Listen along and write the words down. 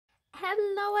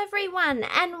Hello everyone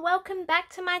and welcome back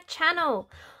to my channel.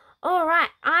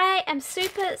 Alright, I am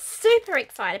super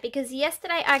excited because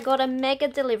yesterday I got a mega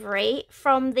delivery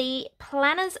from the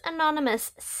Planners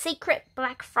Anonymous Secret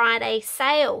Black Friday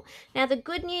sale. Now the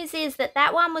good news is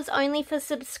that one was only for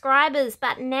subscribers,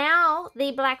 but now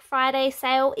the Black Friday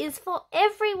sale is for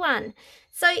everyone.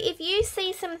 So if you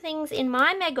see some things in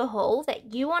my mega haul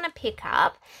that you want to pick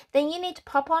up, then you need to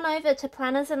pop on over to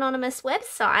Planners Anonymous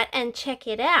website and check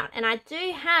it out. And I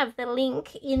do have the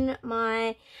link in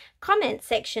my comment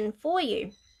section for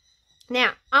you.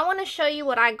 Now, I want to show you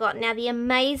what I got. Now, the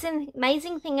amazing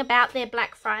thing about their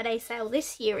Black Friday sale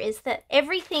this year is that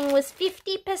everything was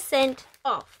 50%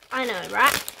 off. I know,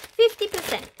 right?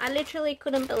 50%. I literally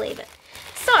couldn't believe it.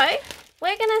 So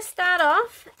we're going to start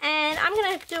off and I'm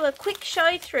going to do a quick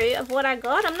show through of what I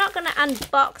got. I'm not going to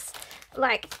unbox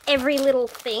like every little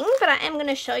thing, but I am going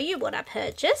to show you what I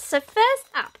purchased. So first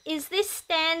up is this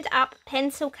stand-up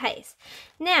pencil case.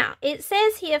 Now, it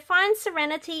says here, find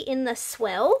serenity in the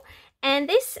swell. And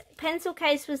this pencil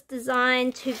case was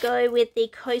designed to go with the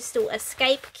Coastal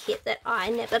Escape kit that I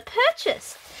never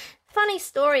purchased. Funny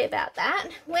story about that.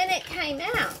 When it came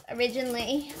out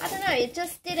originally, I don't know, it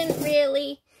just didn't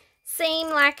really seem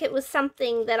like it was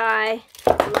something that I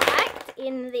liked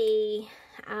in the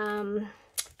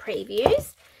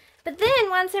previews. But then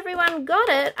once everyone got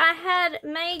it, I had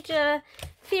major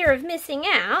fear of missing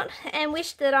out and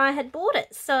wished that I had bought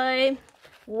it. So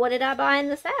what did I buy in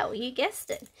the sale? You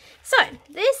guessed it. So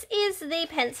this is the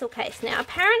pencil case. Now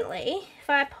apparently if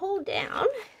I pull down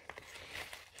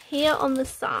here on the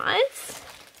sides,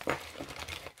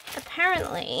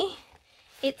 apparently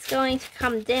it's going to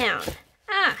come down.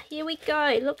 Ah, here we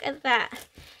go. Look at that.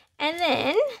 And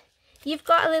then you've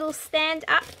got a little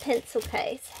stand-up pencil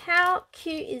case. How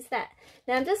cute is that?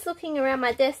 Now, I'm just looking around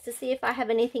my desk to see if I have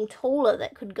anything taller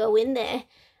that could go in there.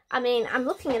 I mean, I'm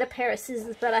looking at a pair of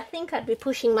scissors, but I think I'd be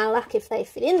pushing my luck if they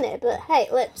fit in there. But hey,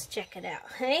 let's check it out,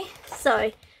 hey?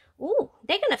 So, ooh,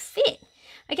 they're going to fit.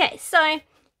 Okay, so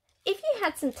if you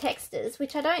had some texters,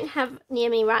 which I don't have near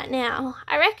me right now,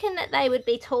 I reckon that they would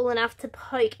be tall enough to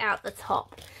poke out the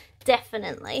top.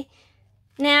 Definitely.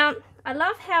 Now, I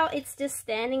love how it's just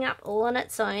standing up all on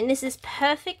its own. This is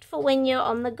perfect for when you're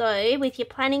on the go with your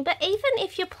planning, but even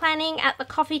if you're planning at the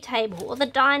coffee table or the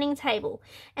dining table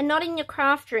and not in your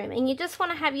craft room and you just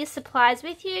want to have your supplies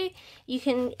with you, you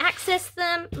can access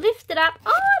them, lift it up.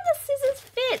 Oh, the scissors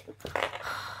fit.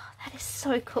 Oh, that is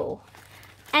so cool.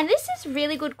 And this is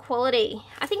really good quality.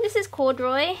 I think this is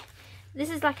corduroy.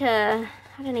 This is like a,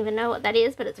 I don't even know what that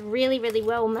is, but it's really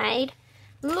well made.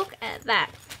 Look at that.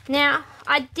 Now,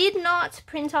 I did not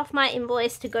print off my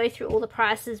invoice to go through all the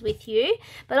prices with you,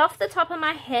 but off the top of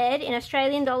my head, in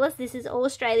Australian dollars, this is all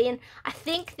Australian, I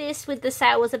think this with the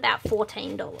sale was about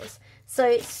 $14.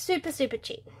 So, super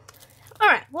cheap.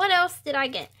 Alright, what else did I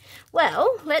get?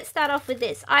 Well, let's start off with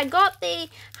this. I got the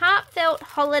Heartfelt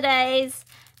Holidays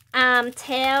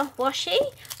tear washi.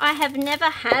 I have never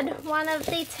had one of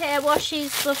the tear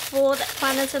washies before that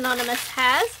Planners Anonymous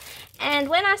has. And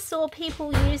when I saw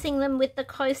people using them with the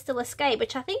Coastal Escape,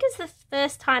 which I think is the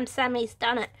first time Sammy's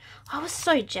done it, I was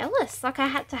so jealous. Like, I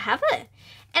had to have it.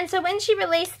 And so when she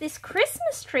released this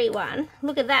Christmas tree one,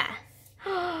 look at that.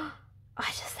 Oh, I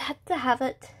just had to have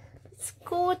it. It's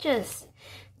gorgeous.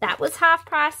 That was half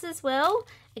price as well.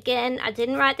 Again, I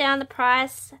didn't write down the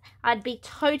price. I'd be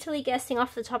totally guessing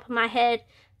off the top of my head.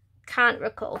 Can't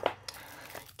recall.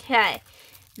 Okay.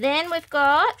 Then we've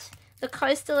got the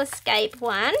Coastal Escape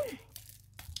one.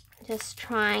 Just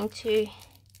trying to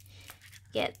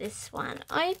get this one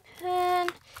open,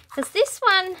 because this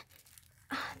one,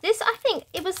 I think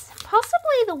it was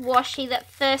possibly the washi that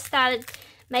first started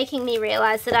making me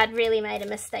realize that I'd really made a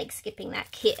mistake skipping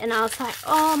that kit. And I was like,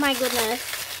 oh my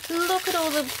goodness, look at all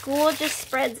the gorgeous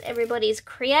spreads everybody's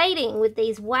creating with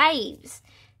these waves.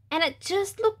 And it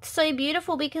just looked so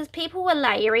beautiful because people were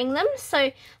layering them.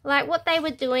 So like what they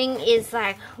were doing is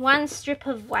like one strip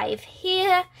of wave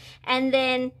here and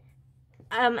then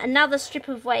another strip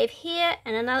of wave here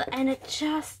and another, and it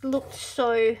just looked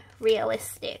so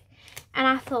realistic. And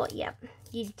I thought, yep,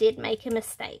 you did make a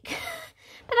mistake.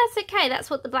 But that's okay, that's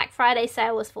what the Black Friday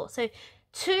sale was for. So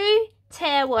 2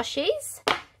 tear washies,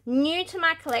 new to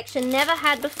my collection, never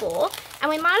had before, and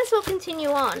we might as well continue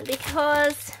on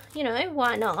because, you know,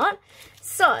 why not?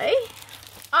 So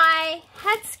I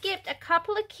had skipped a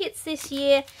couple of kits this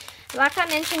year. Like I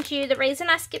mentioned to you, the reason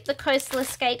I skipped the Coastal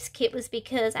Escapes kit was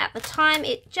because at the time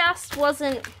it just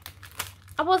wasn't,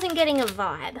 I wasn't getting a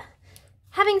vibe.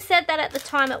 Having said that, at the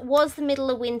time it was the middle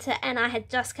of winter and I had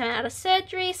just come out of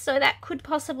surgery, so that could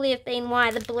possibly have been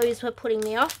why the blues were putting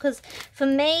me off, because for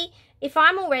me if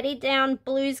I'm already down,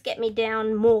 blues get me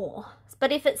down more.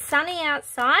 But if it's sunny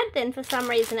outside, then for some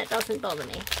reason it doesn't bother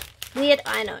me. Weird,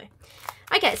 I know.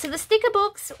 Okay, so the sticker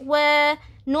books were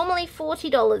normally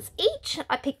 $40 each.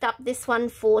 I picked up this one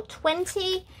for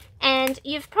 $20, and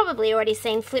you've probably already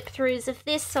seen flip throughs of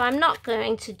this, so I'm not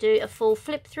going to do a full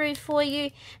flip through for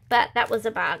you, but that was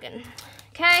a bargain.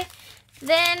 Okay,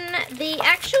 then the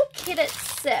actual kit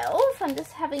itself, I'm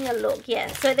just having a look. Yeah,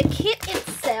 so the kit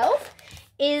itself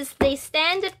is the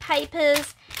standard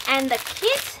papers and the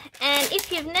kit. And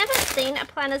if you've never seen a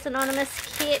Planners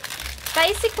Anonymous kit,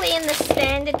 basically in the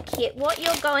standard kit, what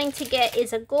you're going to get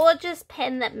is a gorgeous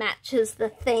pen that matches the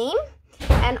theme.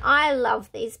 And I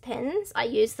love these pens. I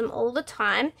use them all the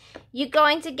time. You're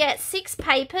going to get 6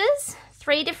 papers,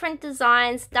 3 different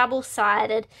designs,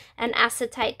 double-sided, an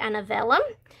acetate and a vellum.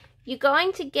 You're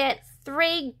going to get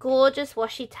 3 gorgeous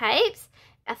washi tapes,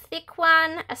 a thick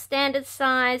one, a standard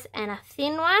size, and a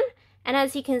thin one. And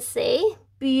as you can see,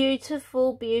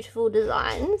 beautiful, beautiful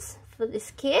designs for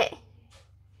this kit.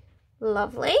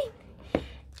 Lovely.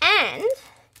 And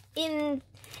in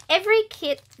every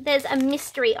kit, there's a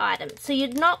mystery item. So you're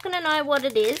not going to know what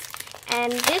it is.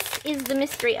 And this is the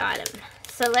mystery item.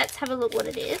 So let's have a look what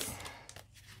it is.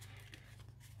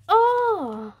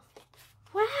 Oh,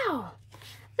 wow.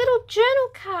 Little journal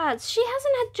cards. She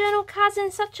hasn't had journal cards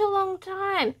in such a long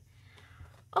time.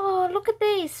 Oh, look at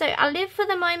these. So I live for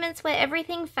the moments where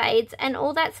everything fades and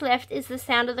all that's left is the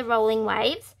sound of the rolling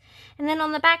waves. And then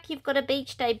on the back, you've got a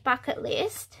beach day bucket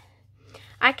list.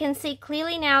 I can see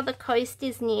clearly now the coast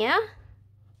is near.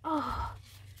 Oh,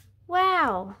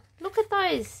 wow. Look at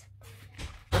those.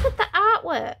 Look at the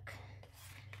artwork.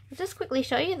 I'll just quickly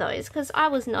show you those because I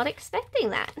was not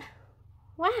expecting that.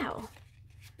 Wow.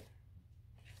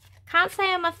 Can't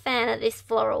say I'm a fan of this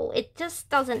floral. It just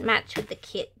doesn't match with the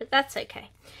kit, but that's okay.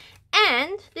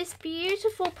 And this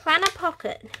beautiful planner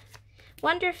pocket.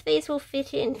 Wonder if these will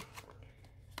fit in.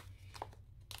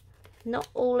 Not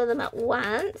all of them at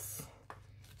once,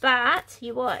 but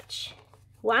you watch.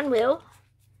 One will.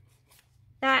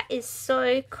 That is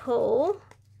so cool.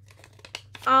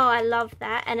 Oh, I love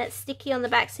that. And it's sticky on the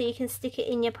back so you can stick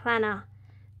it in your planner.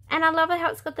 And I love it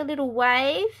how it's got the little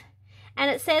wave. And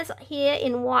it says here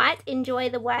in white, enjoy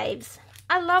the waves.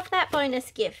 I love that bonus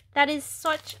gift. That is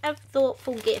such a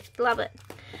thoughtful gift. Love it.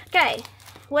 Okay,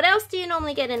 what else do you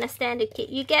normally get in a standard kit?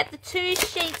 You get the 2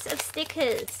 sheets of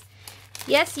stickers.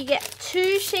 Yes, you get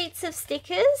 2 sheets of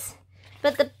stickers.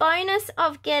 But the bonus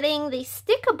of getting the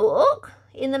sticker book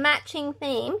in the matching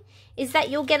theme is that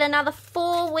you'll get another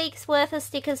 4 weeks worth of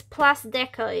stickers plus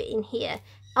deco in here.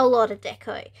 A lot of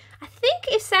deco. I think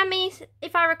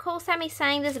if I recall Sammy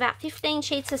saying there's about 15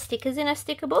 sheets of stickers in a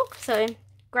sticker book, so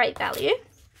great value.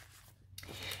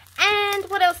 And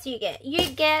what else do you get? You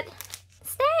get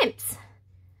stamps.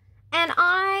 And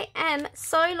I am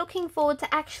so looking forward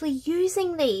to actually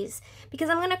using these because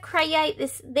I'm going to create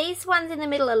this. These ones in the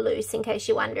middle are loose in case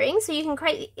you're wondering. So you can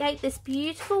create this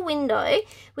beautiful window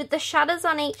with the shutters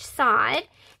on each side,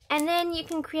 and then you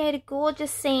can create a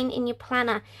gorgeous scene in your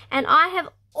planner. And I have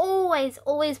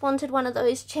always wanted one of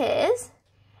those chairs,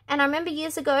 and I remember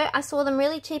years ago I saw them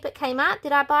really cheap at Kmart.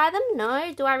 Did I buy them?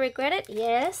 No. Do I regret it?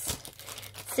 Yes.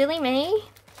 Silly me.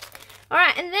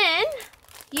 Alright, and then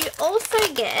you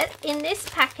also get in this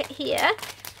packet here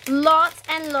lots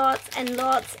and lots and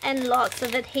lots and lots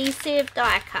of adhesive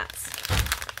die cuts.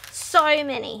 So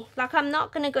many. Like, I'm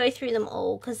not going to go through them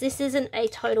all because this isn't a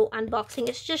total unboxing.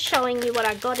 It's just showing you what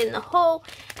I got in the haul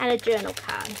and a journal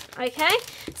card. Okay,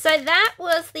 so that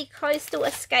was the Coastal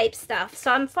Escape stuff.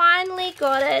 So I'm finally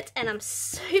got it, and I'm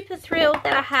super thrilled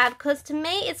that I have, because to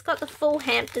me it's got the full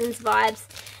Hamptons vibes,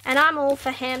 and I'm all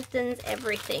for Hamptons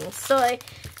everything. So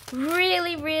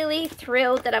really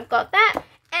thrilled that I've got that.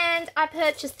 And I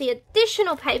purchased the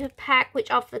additional paper pack,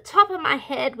 which off the top of my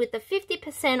head with the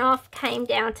 50% off came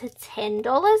down to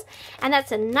 $10. And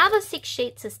that's another 6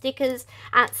 sheets of stickers,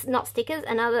 not stickers,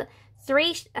 another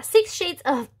 6 sheets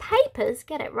of papers,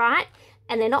 get it right.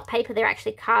 And they're not paper, they're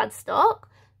actually cardstock.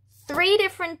 3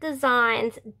 different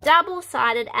designs,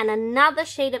 double-sided, and another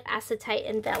sheet of acetate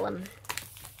and vellum.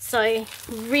 So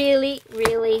really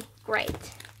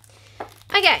great.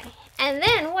 Okay, and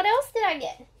then what else did I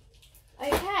get?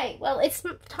 Okay, well, it's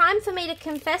time for me to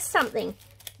confess something.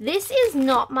 This is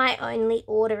not my only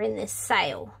order in this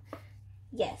sale.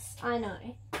 Yes, I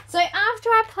know. So after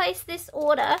I placed this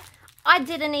order, I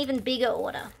did an even bigger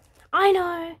order. I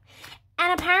know.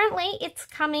 And apparently it's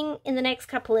coming in the next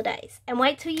couple of days. And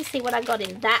wait till you see what I got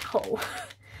in that haul.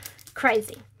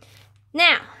 Crazy.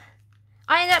 Now,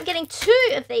 I ended up getting 2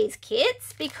 of these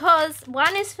kits because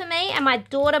one is for me and my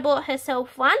daughter bought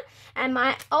herself one, and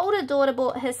my older daughter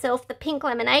bought herself the pink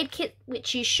lemonade kit,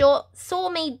 which you saw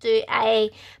me do a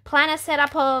planner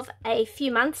setup of a few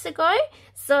months ago.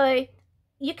 So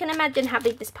you can imagine how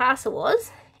big this parcel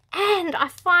was. And I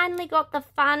finally got the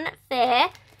Fun Fair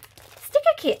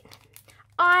sticker kit.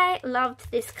 I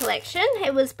loved this collection.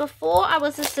 It was before I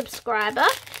was a subscriber,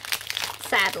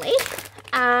 sadly.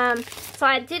 So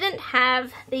I didn't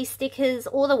have these stickers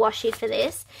or the washi for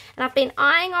this, and I've been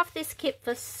eyeing off this kit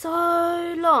for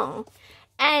so long,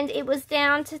 and it was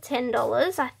down to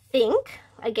 $10, I think.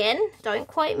 Again, don't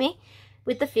quote me,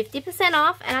 with the 50%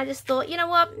 off, and I just thought, you know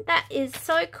what, that is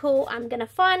so cool. I'm gonna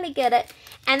finally get it,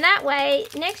 and that way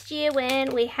next year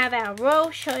when we have our Royal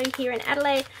Show here in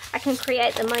Adelaide, I can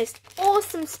create the most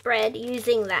awesome spread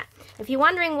using that. If you're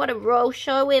wondering what a Royal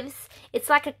Show is, it's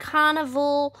like a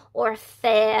carnival or a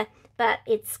fair, but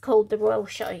it's called the Royal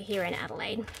Show here in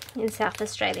Adelaide, in South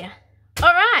Australia.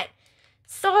 All right,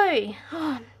 so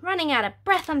running out of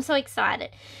breath. I'm so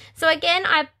excited. So again,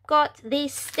 I've got the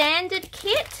standard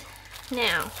kit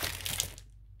now.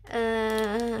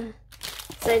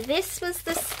 So this was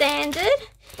the standard,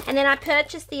 and then I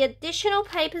purchased the additional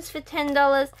papers for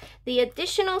 $10, the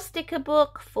additional sticker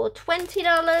book for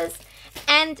 $20,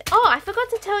 and oh, I forgot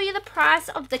to tell you the price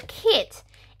of the kit.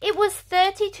 It was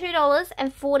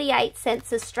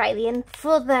 $32.48 Australian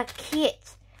for the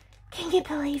kit. Can you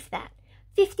believe that?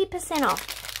 50%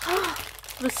 off. Oh,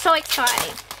 it was so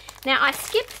exciting. Now, I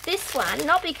skipped this one,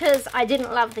 not because I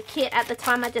didn't love the kit at the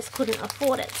time, I just couldn't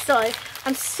afford it. So,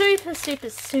 I'm super,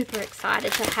 super, super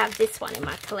excited to have this one in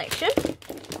my collection.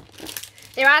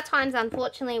 There are times,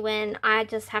 unfortunately, when I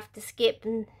just have to skip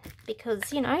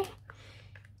because, you know,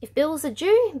 if bills are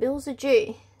due, bills are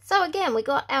due. So, again, we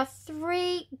got our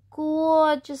 3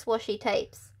 gorgeous washi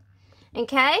tapes.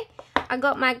 Okay, I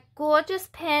got my gorgeous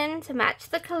pen to match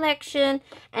the collection,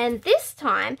 and this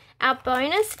time our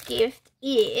bonus gift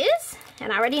is,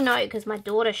 and I already know because my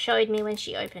daughter showed me when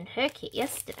she opened her kit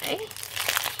yesterday,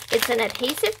 it's an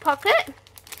adhesive pocket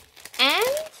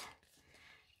and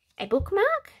a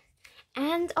bookmark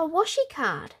and a washi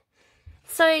card.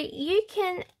 So you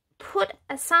can put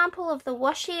a sample of the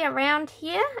washi around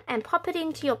here and pop it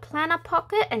into your planner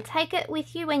pocket and take it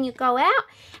with you when you go out,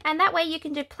 and that way you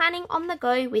can do planning on the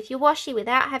go with your washi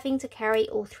without having to carry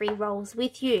all 3 rolls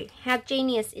with you. How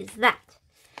genius is that?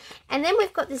 And then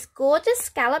we've got this gorgeous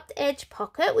scalloped edge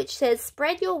pocket which says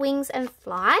spread your wings and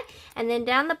fly, and then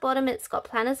down the bottom it's got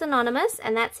Planners Anonymous,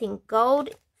 and that's in gold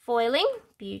foiling.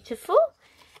 Beautiful,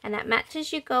 and that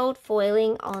matches your gold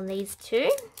foiling on these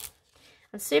 2.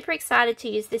 I'm super excited to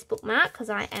use this bookmark because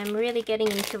I am really getting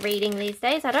into reading these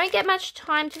days. I don't get much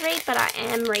time to read, but I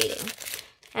am reading.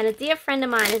 And a dear friend of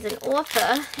mine is an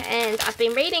author, and I've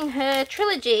been reading her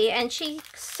trilogy, and she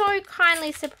so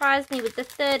kindly surprised me with the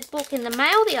 3rd book in the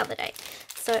mail the other day.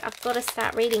 So I've got to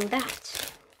start reading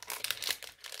that.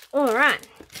 Alright,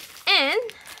 and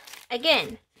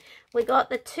again, we got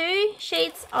the 2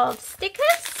 sheets of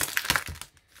stickers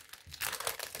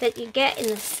that you get in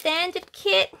the standard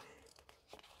kit.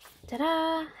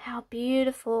 Ta-da! How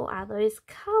beautiful are those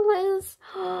colours?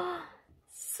 Oh,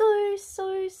 so,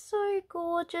 so, so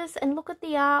gorgeous. And look at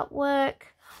the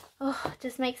artwork. Oh, it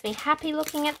just makes me happy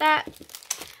looking at that.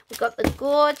 We've got the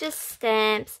gorgeous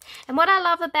stamps. And what I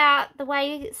love about the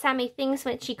way Sammy thinks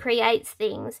when she creates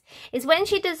things is when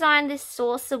she designed this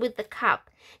saucer with the cup,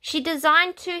 she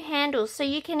designed 2 handles. So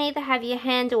you can either have your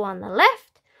handle on the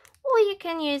left, or you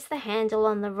can use the handle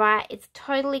on the right. It's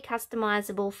totally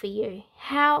customizable for you.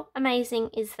 How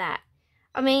amazing is that?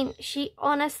 I mean, she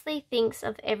honestly thinks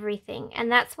of everything, and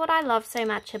that's what I love so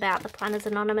much about the Planners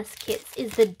Anonymous kits,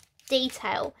 is the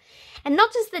detail. And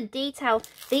not just the detail,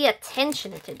 the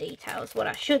attention to detail is what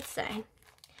I should say.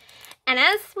 And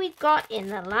as we got in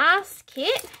the last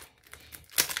kit,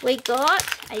 we got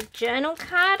a journal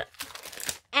card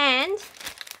and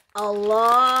a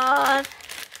lot,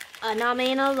 and I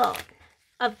mean a lot,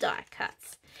 of die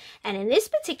cuts. And in this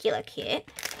particular kit,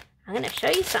 I'm going to show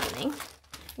you something.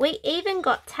 We even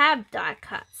got tab die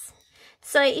cuts.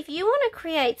 So if you want to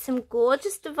create some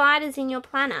gorgeous dividers in your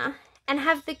planner and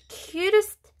have the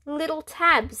cutest little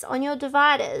tabs on your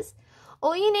dividers,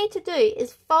 all you need to do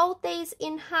is fold these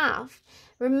in half,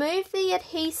 remove the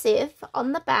adhesive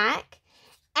on the back,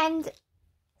 and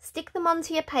stick them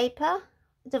onto your paper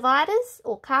dividers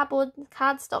or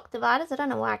cardstock dividers. I don't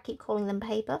know why I keep calling them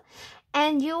paper.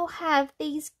 And you'll have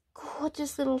these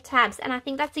gorgeous little tabs, and I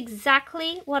think that's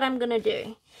exactly what I'm going to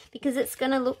do because it's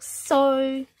going to look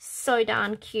so, so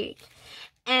darn cute.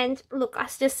 And look, I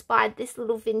just spied this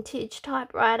little vintage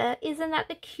typewriter. Isn't that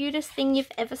the cutest thing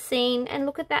you've ever seen? And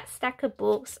look at that stack of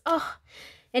books. Oh,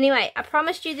 anyway, I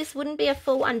promised you this wouldn't be a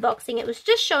full unboxing. It was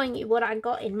just showing you what I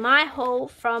got in my haul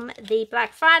from the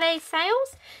Black Friday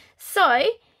sales. So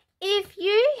if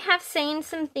you have seen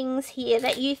some things here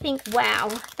that you think,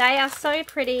 wow, they are so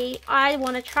pretty, I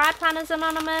want to try Planners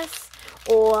Anonymous,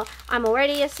 or I'm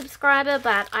already a subscriber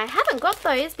but I haven't got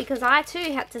those because I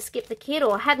too had to skip the kit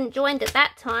or hadn't joined at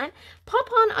that time, pop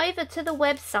on over to the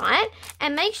website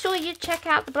and make sure you check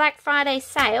out the Black Friday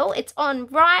sale. It's on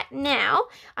right now.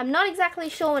 I'm not exactly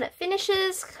sure when it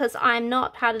finishes because I'm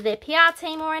not part of their PR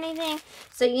team or anything,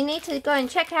 so you need to go and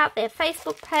check out their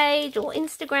Facebook page or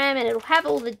Instagram and it'll have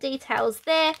all the details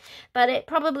there, but it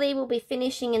probably will be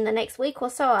finishing in the next week or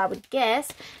so, I would guess.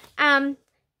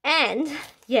 And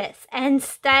yes, and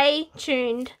stay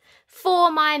tuned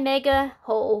for my mega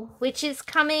haul, which is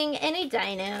coming any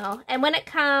day now. And when it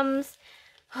comes,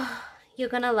 oh, you're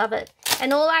gonna love it.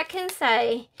 And all I can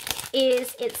say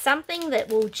is it's something that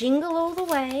will jingle all the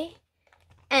way,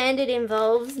 and it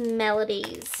involves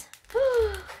melodies.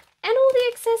 And all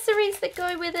the accessories that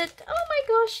go with it. Oh my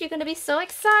gosh, you're gonna be so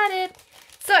excited.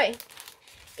 So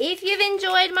if you've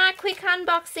enjoyed my quick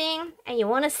unboxing and you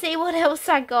want to see what else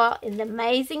I got in the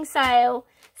amazing sale,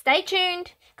 stay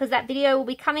tuned because that video will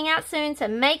be coming out soon. So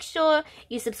make sure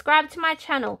you subscribe to my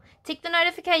channel, tick the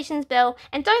notifications bell,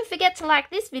 and don't forget to like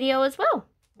this video as well.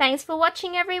 Thanks for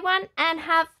watching everyone and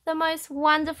have the most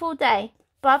wonderful day.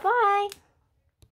 Bye bye.